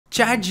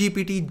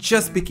ChatGPT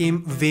just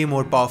became way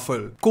more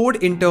powerful.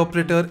 Code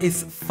Interpreter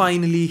is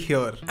finally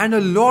here, and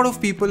a lot of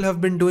people have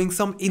been doing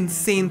some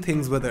insane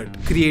things with it.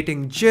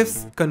 Creating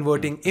GIFs,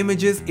 converting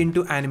images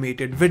into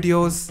animated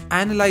videos,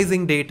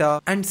 analyzing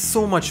data, and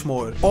so much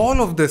more.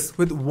 All of this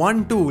with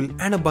one tool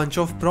and a bunch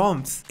of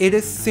prompts. It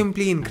is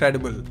simply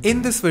incredible.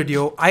 In this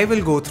video, I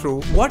will go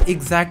through what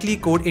exactly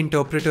Code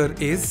Interpreter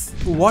is,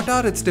 what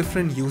are its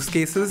different use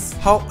cases,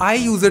 how I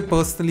use it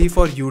personally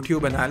for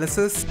YouTube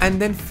analysis, and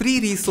then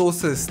free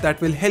resources that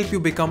will help you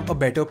become a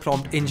better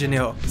prompt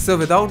engineer. So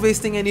without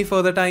wasting any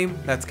further time,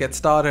 let's get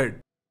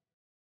started.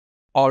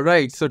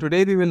 Alright, so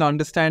today we will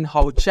understand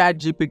how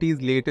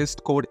ChatGPT's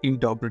latest code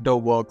interpreter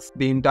works.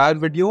 The entire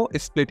video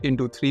is split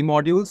into 3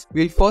 modules.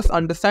 We'll first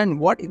understand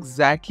what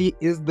exactly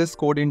is this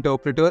code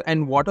interpreter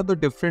and what are the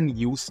different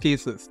use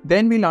cases.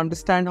 Then we'll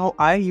understand how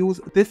I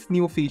use this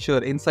new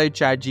feature inside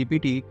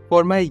ChatGPT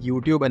for my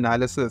YouTube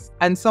analysis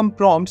and some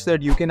prompts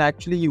that you can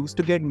actually use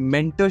to get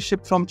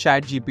mentorship from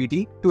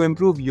ChatGPT to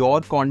improve your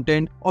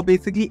content or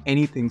basically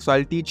anything. So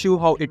I'll teach you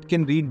how it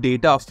can read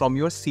data from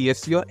your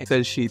CSV or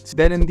Excel sheets.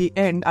 Then in the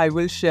end, I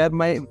will share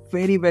my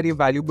very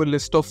valuable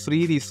list of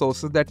free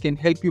resources that can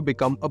help you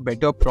become a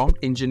better prompt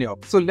engineer.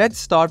 So let's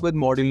start with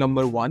module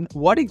number 1.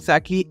 What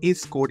exactly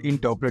is code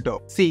interpreter?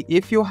 See,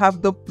 if you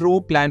have the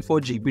pro plan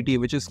for GPT,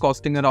 which is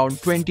costing around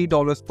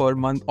 $20 per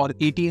month or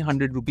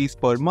 1800 rupees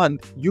per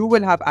month, you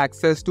will have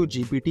access to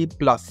GPT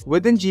Plus.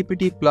 Within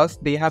GPT Plus,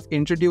 they have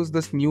introduced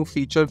this new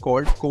feature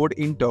called code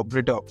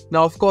interpreter.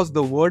 Now, of course,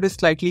 the word is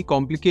slightly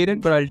complicated,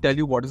 but I'll tell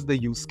you what is the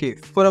use case.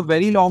 For a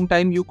very long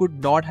time, you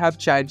could not have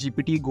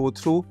ChatGPT go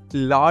through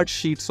large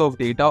sheets of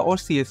data or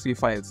CSV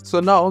files. So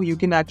now you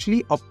can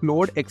actually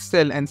upload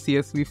Excel and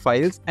CSV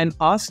files and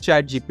ask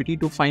ChatGPT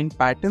to find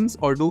patterns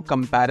or do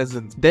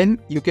comparisons.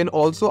 Then you can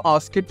also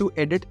ask it to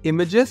edit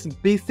images,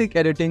 basic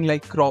editing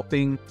like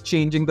cropping,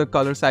 changing the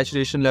color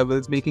saturation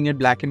levels, making it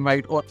black and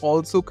white, or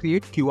also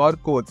create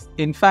QR codes.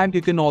 In fact,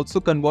 you can also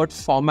convert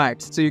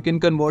formats. So you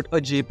can convert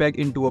a JPEG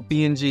into a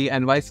PNG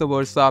and vice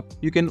versa.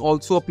 You can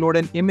also upload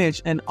an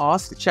image and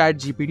ask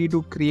ChatGPT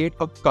to create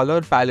a color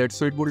palette.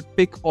 So it will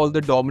pick all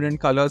the dominant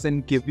colors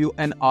and give you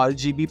an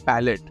RGB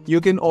palette.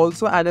 You can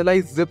also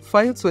analyze zip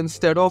files. So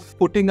instead of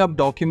putting up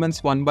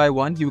documents one by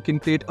one, you can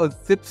create a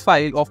zip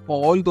file of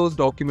all those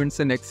documents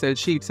in Excel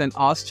sheets and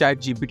ask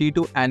ChatGPT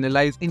to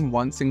analyze in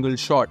one single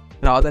shot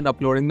rather than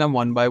uploading them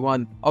one by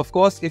one. Of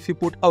course, if you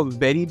put a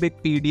very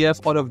big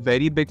PDF or a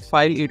very big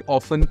file, it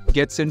often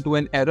gets into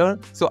an error.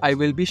 So I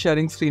will be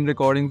sharing screen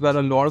recordings where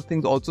a lot of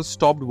things also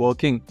stopped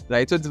working,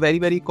 right? So it's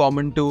very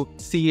common to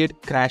see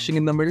it crashing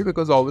in the middle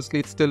because obviously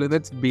it's still in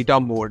its beta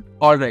mode.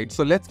 Alright,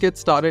 so let's get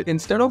started.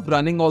 Instead of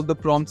running all the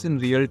prompts in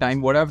real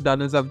time, what I've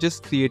done is I've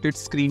just created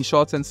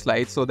screenshots and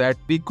slides so that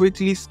we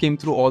quickly skim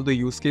through all the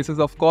use cases.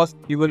 Of course,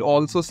 you will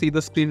also see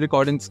the screen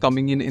recordings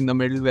coming in the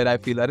middle where I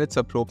feel that it's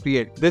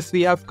appropriate. This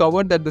we have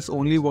covered that this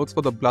only works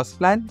for the Plus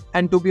plan.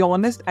 And to be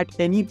honest, at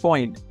any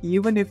point,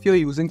 even if you're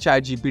using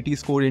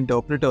ChatGPT's code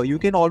interpreter, you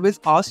can always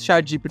ask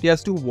ChatGPT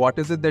as to what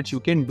is it that you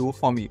can do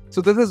for me.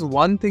 So this is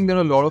one thing that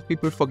a lot of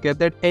people forget,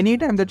 that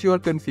anytime that you are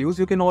confused,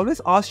 you can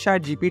always ask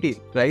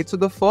ChatGPT, right? So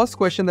the first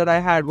question that I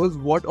had was,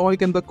 what all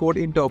can the code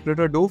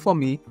interpreter do for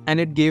me? And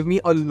it gave me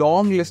a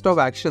long list of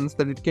actions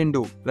that it can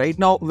do. Right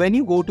now, when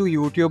you go to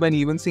YouTube and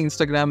even see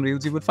Instagram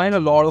Reels, you will find a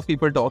lot of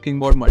people talking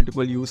about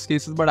multiple use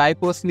cases. But I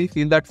personally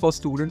feel that for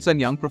students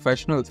and young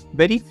professionals,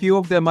 very few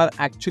of them are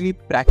actually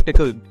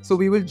practical. So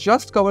we will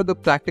just cover the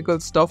practical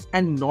stuff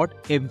and not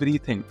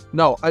everything.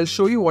 Now, I'll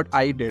show you what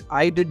I did.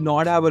 I did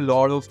not have a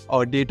lot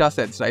of data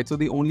sets, right? So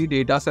the only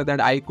data set that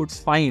I could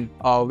find,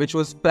 which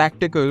was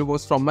practical,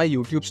 was from my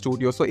YouTube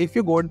studio. So if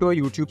you go into a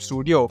YouTube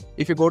studio,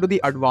 if you go to the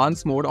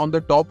advanced mode, on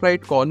the top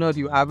right corner,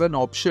 you have an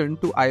option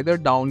to either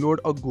download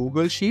a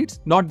Google Sheets,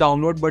 not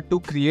download, but to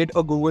create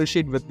a Google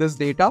Sheet with this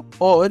data,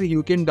 or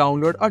you can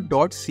download a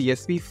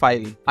 .csv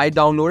file. I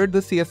downloaded the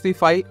CSV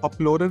file,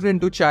 uploaded it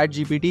into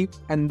ChatGPT,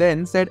 and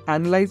then said,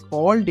 analyze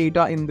all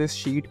data in this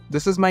sheet.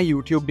 This is my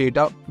YouTube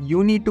data.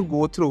 You need to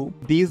go through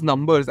these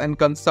numbers and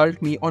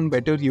consult me on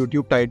better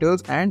YouTube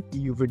titles and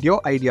video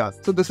ideas.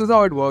 So this is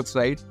how it works,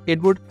 right?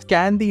 It would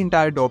scan the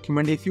entire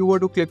document. If you were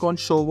to click on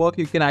show work,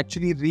 you can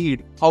actually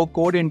read how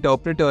code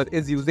interpreter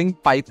is using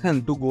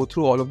Python to go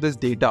through all of this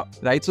data,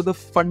 right? So the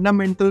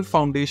fundamental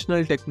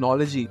foundational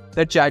technology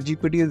that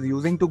ChatGPT is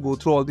using to go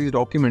through all these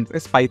documents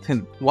is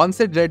Python. Once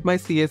it read my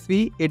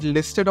CSV, it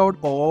listed out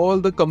all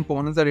the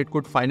components that it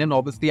could find, and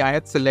obviously I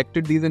had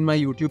selected these in my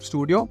YouTube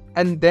studio,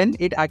 and then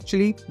it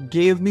actually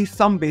gave me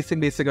some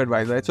basic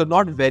advice, right? So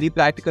not very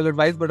practical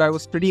advice, but I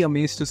was pretty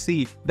amazed to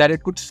see that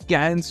it could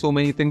scan so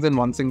many things in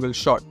one single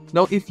shot.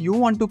 Now, if you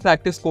want to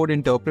practice code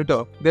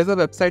interpreter, there's a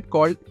website website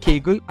called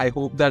Kaggle. I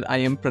hope that I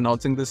am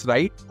pronouncing this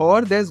right.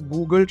 Or there's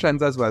Google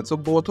Trends as well. So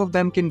both of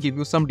them can give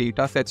you some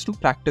data sets to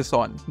practice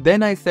on.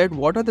 Then I said,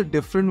 what are the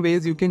different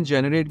ways you can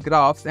generate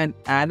graphs and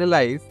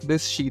analyze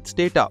this sheet's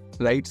data,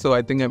 right? So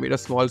I think I made a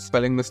small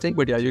spelling mistake,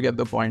 but yeah, you get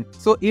the point.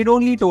 So it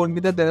only told me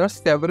that there are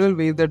several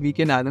ways that we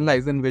can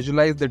analyze and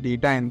visualize the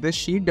data in this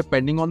sheet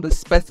depending on the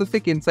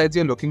specific insights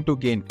you're looking to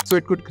gain. So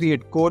it could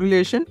create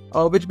correlation,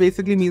 which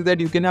basically means that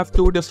you can have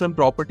two different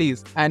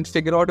properties and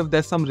figure out if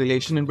there's some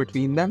relation in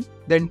between them.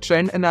 Then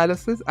trend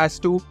analysis as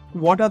to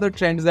what are the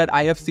trends that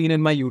I have seen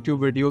in my YouTube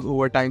videos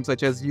over time,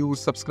 such as views,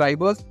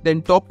 subscribers,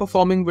 then top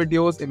performing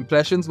videos,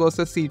 impressions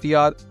versus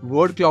CTR,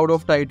 word cloud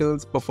of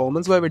titles,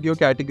 performance by video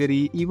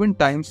category, even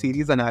time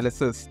series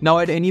analysis. Now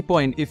at any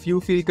point, if you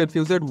feel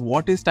confused at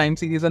what is time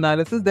series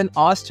analysis, then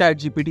ask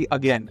ChatGPT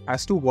again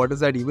as to what does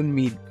that even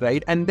mean,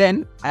 right? And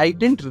then I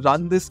didn't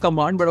run this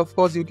command, but of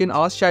course you can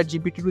ask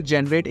ChatGPT to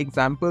generate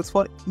examples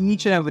for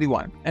each and every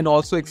one and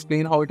also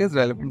explain how it is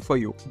relevant for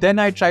you. Then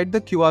I tried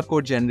the QR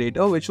code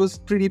generator, which was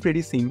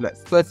pretty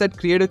seamless. So I said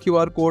create a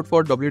QR code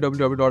for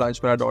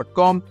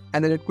www.anshmehra.com,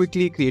 and then it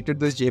quickly created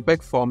this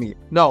JPEG for me.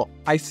 Now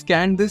I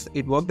scanned this,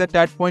 it worked at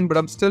that point, but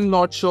I'm still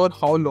not sure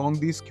how long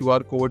these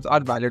QR codes are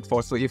valid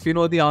for. So if you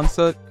know the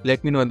answer,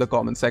 let me know in the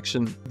comment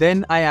section.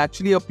 Then I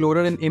actually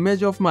uploaded an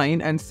image of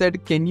mine and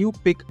said, can you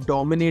pick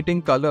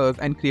dominating colors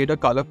and create a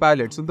color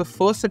palette? So the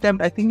first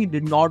attempt, I think it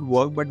did not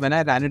work, but when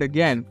I ran it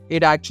again,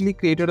 it actually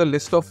created a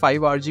list of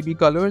 5 RGB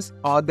colors.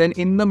 Then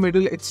in the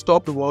middle, it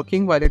stopped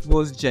working while it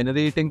was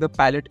generating the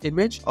palette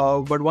image.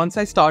 But once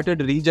I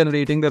started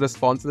regenerating the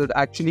responses, it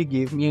actually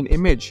gave me an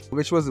image,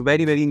 which was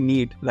very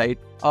neat, right?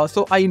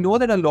 So I know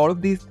that a lot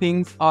of these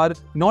things are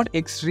not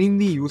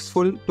extremely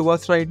useful to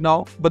us right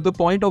now, but the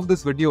point of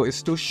this video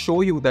is to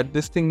show you that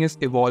this thing is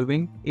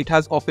evolving. It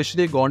has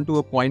officially gone to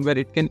a point where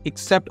it can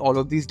accept all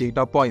of these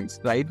data points.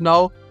 Right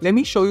now, let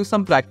me show you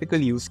some practical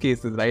use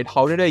cases, right?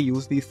 How did I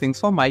use these things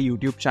for my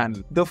YouTube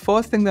channel? The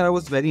first thing that I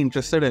was very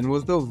interested in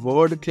was the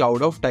word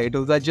cloud of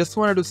titles. I just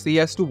wanted to see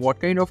as to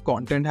what kind of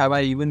content have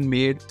I even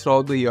made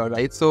throughout the year,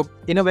 right? So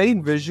in a very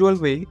visual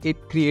way,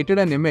 it created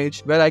an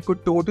image where I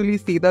could totally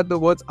see that the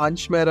words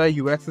Ansh Mehra,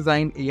 UX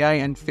design, AI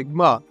and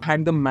Figma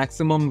had the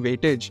maximum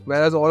weightage,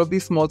 whereas all of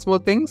these small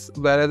things,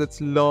 whereas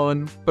it's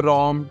learn,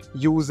 prompt,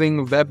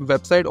 using,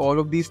 website, all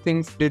of these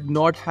things did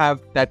not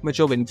have that much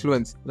of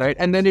influence, right?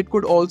 And then it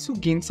could also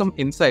gain some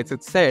insights.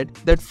 It said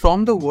that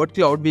from the word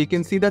cloud, we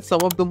can see that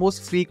some of the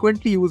most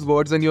frequently used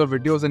words in your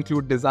videos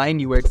include design,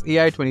 UX,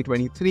 AI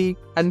 2023,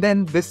 and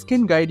then this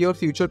can guide your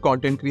future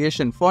content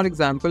creation. For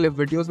example, if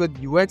videos with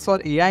UX or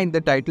AI in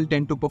the title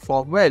tend to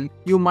perform well,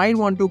 you might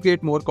want to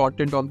create more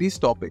content on these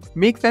topics.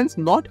 Makes sense,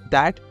 not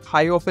that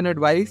high of an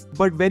advice,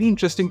 but very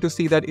interesting to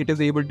see that it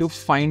is able to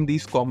find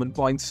these common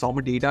points from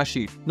a data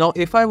sheet. Now,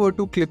 if I were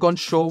to click on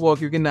show work,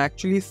 you can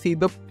actually see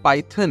the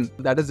Python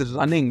that is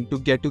running to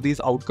get to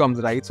these outcomes,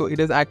 right? So it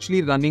is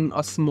actually running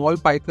a small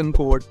Python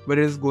code where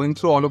it is going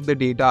through all of the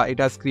data. It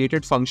has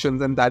created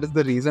functions, and that is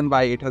the reason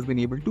why it has been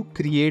able to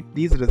create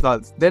these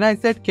results. Then I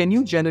said, can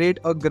you generate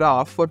a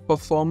graph for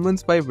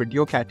performance by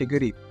video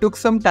category? Took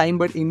some time,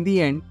 but in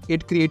the end,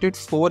 it created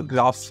 4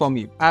 graphs for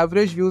me.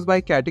 Average views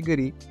by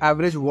category,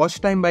 average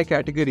watch time by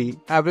category,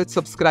 average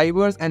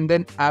subscribers, and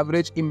then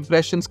average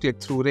impressions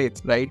click-through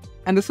rates, right?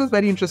 And this was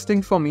very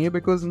interesting for me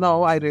because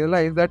now I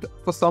realize that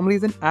for some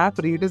reason app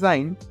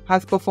redesign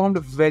has performed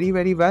very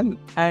well,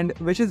 and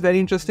which is very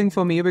interesting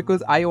for me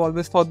because I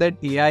always thought that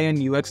AI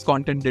and UX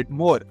content did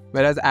more,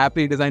 whereas app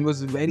redesign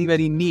was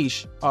very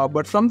niche.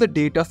 But from the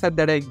data set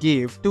that I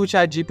gave to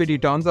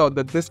ChatGPT, turns out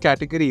that this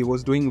category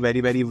was doing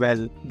very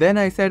well. Then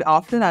I said,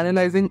 after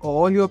analyzing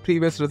all your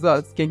previous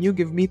results, can you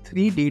give me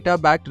 3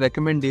 data-backed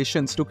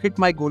recommendations to hit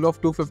my goal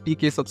of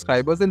 250k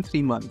subscribers in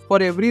 3 months?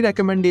 For every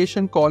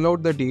recommendation, call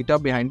out the data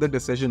behind the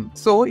decision.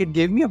 So it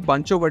gave me a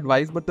bunch of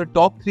advice, but the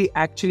top 3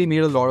 actually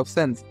made a lot of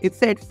sense. It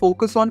said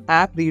focus on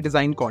app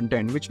redesign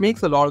content, which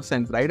makes a lot of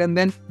sense, right? And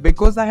then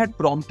because I had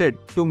prompted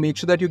to make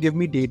sure that you give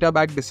me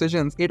data-backed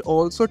decisions, it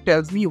also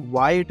tells me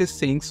why it is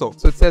saying so.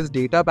 So it says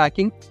data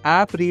backing,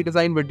 app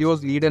redesign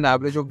videos lead an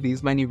average of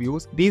these many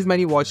views, these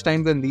many watch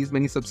times, and these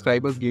many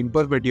subscribers gained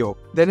per video.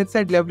 Then it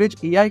said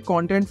leverage AI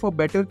content for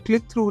better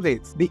click-through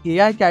rates. The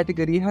AI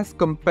category has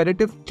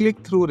competitive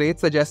click-through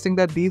rates, suggesting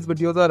that these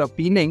videos are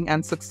appealing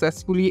and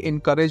successfully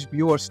encourage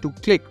viewers to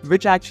click,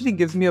 which actually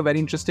gives me a very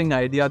interesting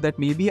idea that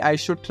maybe I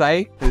should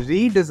try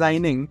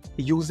redesigning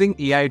using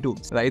AI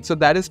tools, right? So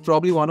that is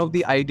probably one of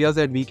the ideas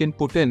that we can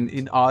put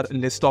in our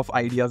list of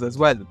ideas as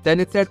well. Then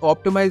it said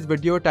optimize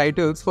video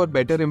titles for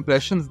better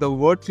impressions. The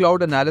word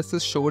cloud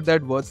analysis showed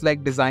that words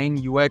like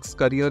design, UX,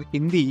 career,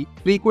 Hindi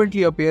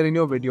frequently appear in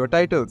your video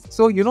titles.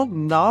 So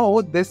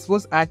now this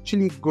was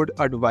actually good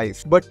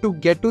advice. But to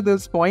get to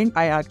this point,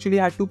 I actually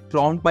had to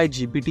prompt my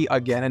GPT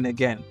again and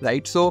again,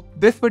 right? So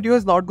this video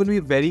is not going to be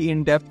very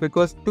in-depth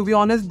because, to be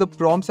honest, the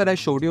prompts that I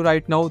showed you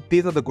right now,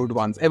 these are the good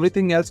ones.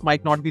 Everything else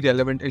might not be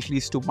relevant, at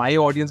least to my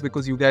audience,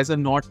 because you guys are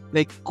not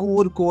like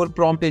core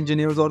prompt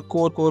engineers or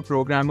core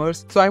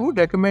programmers. So I would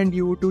recommend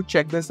you to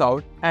check this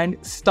out. and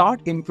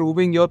start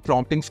improving your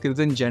prompting skills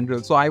in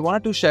general. So I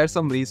wanted to share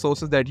some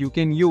resources that you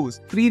can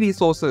use, free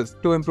resources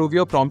to improve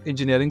your prompt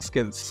engineering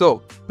skills.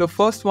 So the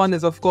first one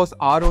is of course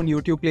our own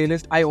YouTube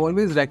playlist. I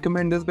always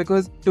recommend this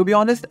because to be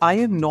honest, I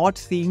am not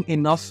seeing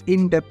enough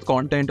in-depth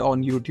content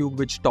on YouTube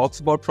which talks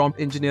about prompt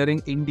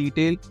engineering in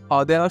detail.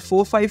 There are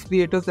 4-5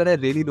 creators that I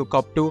really look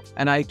up to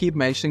and I keep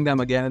mentioning them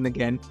again and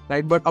again,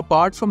 right? But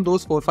apart from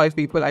those 4-5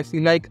 people, I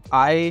feel like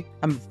I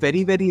am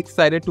very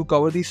excited to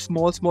cover these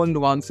small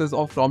nuances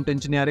of prompt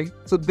engineering.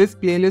 So this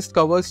playlist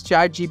covers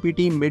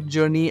ChatGPT,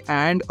 Midjourney,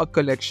 and a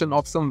collection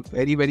of some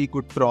very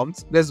good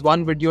prompts. There's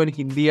one video in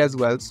Hindi as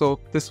well, so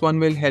this one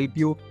will help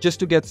you just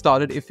to get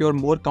started if you're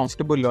more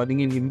comfortable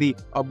learning in Hindi.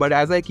 But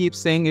as I keep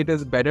saying, it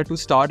is better to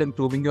start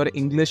improving your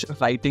English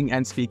writing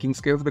and speaking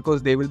skills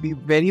because they will be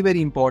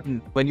very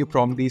important when you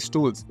prompt these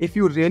tools. If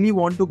you really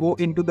want to go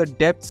into the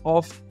depths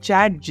of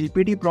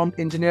ChatGPT prompt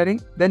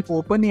engineering, then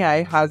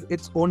OpenAI has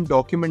its own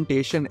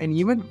documentation, and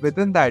even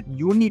within that,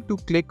 you need to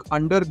click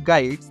under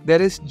guides.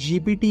 There is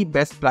GPT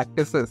best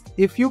practices.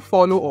 If you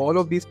follow all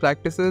of these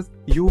practices,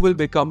 you will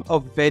become a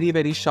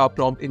very sharp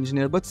prompt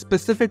engineer, but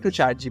specific to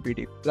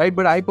ChatGPT, right?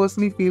 But I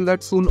personally feel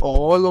that soon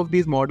all of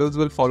these models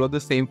will follow the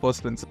same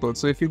first principles.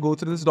 So if you go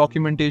through this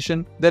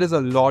documentation, there is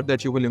a lot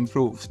that you will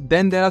improve.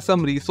 Then there are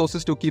some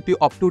resources to keep you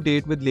up to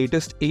date with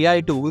latest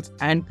AI tools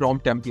and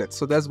prompt templates.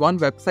 So there's one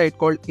website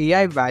called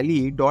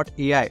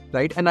Aivalley.ai,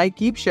 right? And I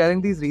keep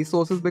sharing these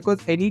resources because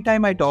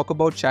anytime I talk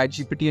about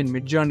ChatGPT and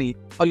Midjourney,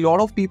 a lot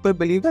of people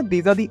believe that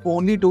these are the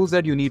only tools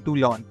that you need to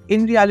learn.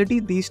 In reality,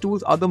 these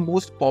tools are the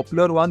most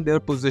popular one. They're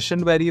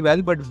positioned very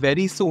well, but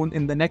very soon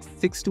in the next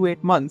 6 to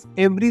 8 months,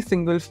 every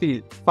single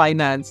field,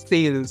 finance,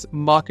 sales,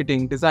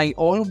 marketing, design,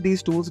 all of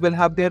these tools will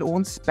have their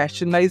own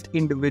specialized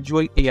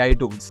individual AI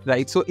tools,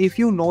 right? So if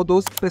you know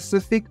those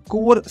specific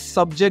core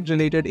subject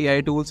related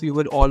AI tools, you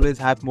will always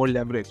have more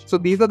leverage. So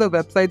these are the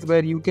websites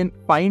where you can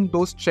find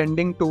those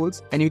trending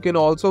tools, and you can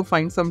also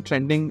find some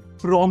trending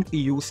prompt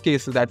use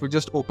cases that will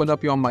just open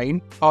up your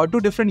mind to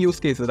different use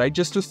cases, right?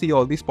 Just to see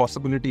all these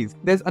possibilities.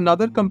 There's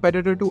another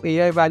competitor to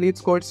AI Valley.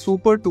 It's called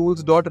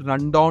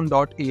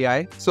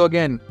Supertools.therundown.ai. So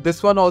again,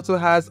 this one also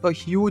has a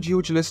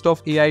huge list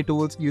of AI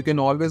tools. You can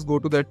always go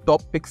to the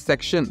top picks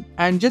section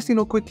and just,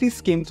 quickly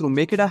skim through.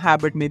 Make it a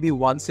habit maybe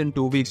once in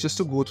 2 weeks just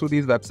to go through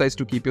these websites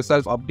to keep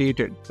yourself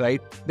updated,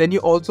 right? Then you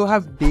also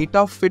have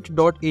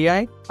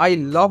datafit.ai. I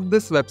love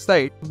this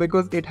website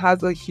because it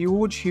has a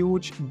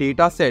huge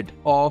data set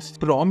of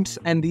prompts,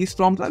 and these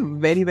prompts are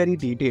very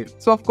detailed.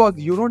 So of course,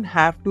 you don't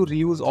have to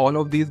reuse all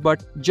of these,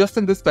 but just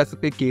in this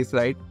specific case,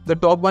 right? The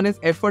top one is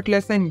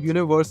effortless and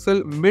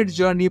universal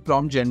Midjourney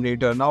prompt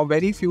generator. Now,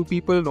 very few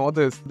people know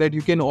this, that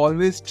you can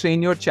always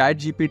train your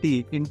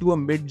ChatGPT into a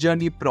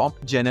Midjourney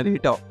prompt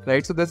generator,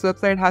 right? So this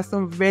website has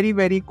some very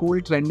cool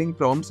trending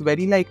prompts,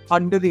 very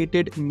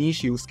underrated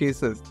niche use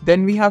cases.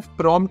 Then we have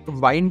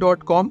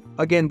promptvine.com.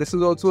 Again, this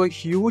is also a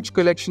huge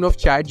collection of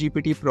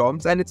ChatGPT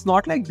prompts, and it's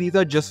not like these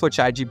are just for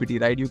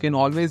ChatGPT, right? You can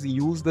always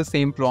use the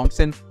same prompts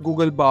in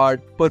Google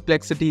Bard,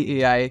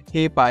 Perplexity AI,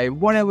 HeyPy,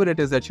 whatever it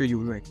is that you're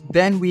using.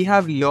 Then we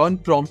have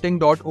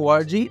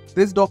learnprompting.org.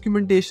 This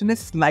documentation is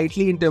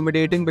slightly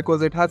intimidating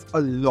because it has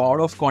a lot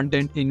of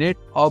content in it.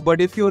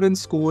 But if you're in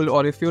school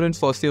or if you're in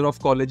first year of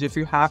college, if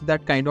you have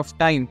that kind of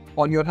time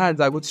on your hands,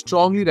 I would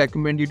strongly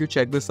recommend you to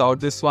check this out.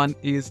 This one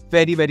is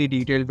very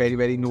detailed,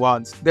 very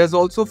nuanced. There's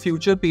also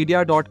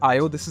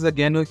futurepedia.io. This is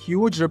again a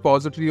huge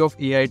repository of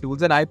AI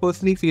tools, and I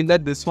personally feel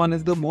that this one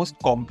is the most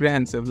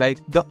comprehensive. Like,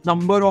 the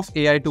number of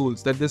AI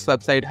tools that this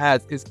website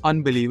has is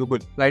unbelievable,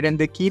 right? And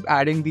they keep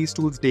adding these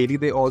tools daily.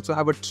 They also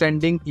have a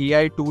trending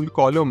AI tool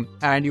column,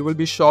 and you will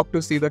be shocked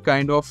to see the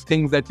kind of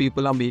things that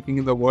people are making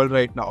in the world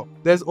right now.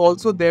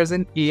 There's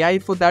an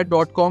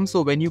AI-for-that.com.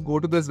 So when you go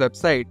to this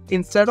website,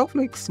 instead of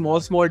like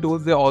small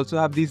tools, they also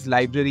have these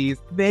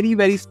libraries,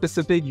 very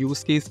specific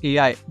use case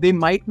AI. They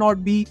might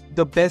not be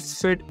the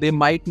best fit, they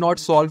might not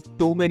solve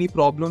too many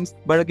problems,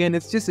 but again,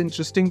 it's just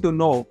interesting to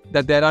know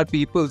that there are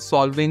people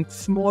solving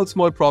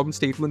small problem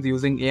statements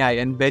using AI,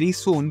 and very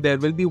soon there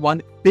will be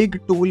one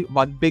big tool,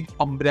 one big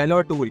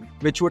umbrella tool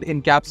which would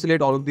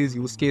encapsulate all of these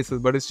use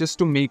cases. But it's just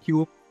to make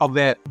you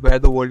aware where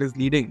the world is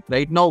leading.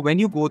 Right now, when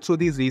you go through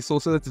these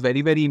resources, it's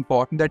very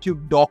important that you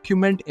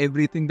document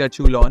everything that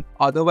you learn.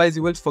 Otherwise,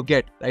 you will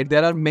forget, right?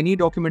 There are many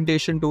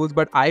documentation tools,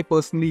 but I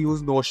personally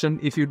use Notion.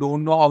 If you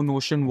don't know how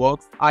Notion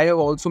works, I have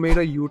also made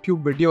a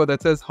YouTube video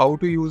that says how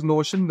to use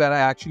Notion, where I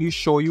actually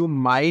show you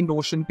my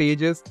Notion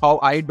pages, how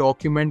I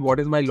document, what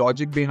is my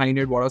logic behind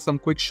it, what are some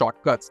quick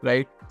shortcuts,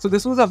 right? So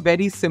this was a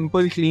very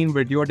simple, clean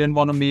video. I didn't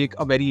want to make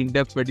a very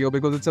in-depth video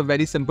because it's a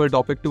very simple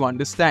topic to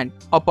understand.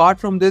 Apart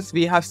from this,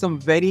 we have some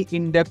very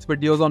in-depth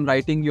videos on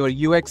writing your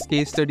UX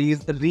case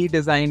studies,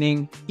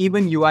 redesigning,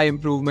 even UI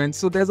improvements.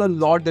 So there's a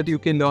lot that you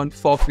can learn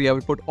for free. I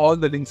will put all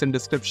the links in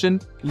description.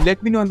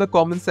 Let me know in the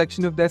comment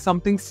section if there's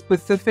something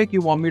specific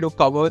you want me to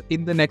cover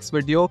in the next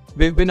video.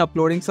 We've been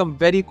uploading some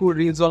very cool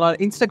reels on our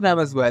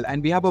Instagram as well.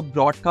 And we have a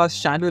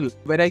broadcast channel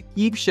where I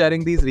keep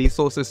sharing these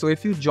resources. So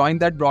if you join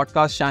that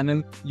broadcast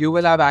channel, you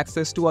will have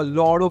access to a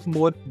lot of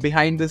more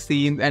behind the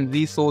scenes and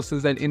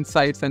resources and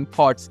insights and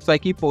thoughts. So I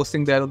keep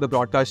posting there on the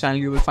broadcast channel.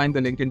 You will find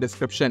the link in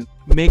description.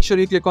 Make sure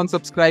you click on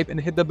subscribe and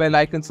hit the bell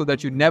icon so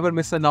that you never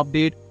miss an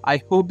update.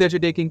 I hope that you're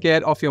taking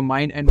care of your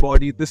mind and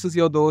body. This is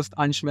your host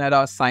Ansh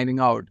Mehra signing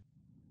out.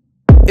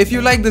 If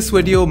you like this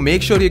video,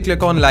 make sure you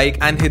click on like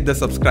and hit the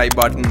subscribe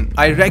button.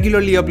 I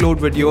regularly upload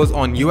videos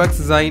on UX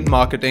design,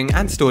 marketing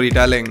and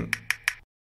storytelling.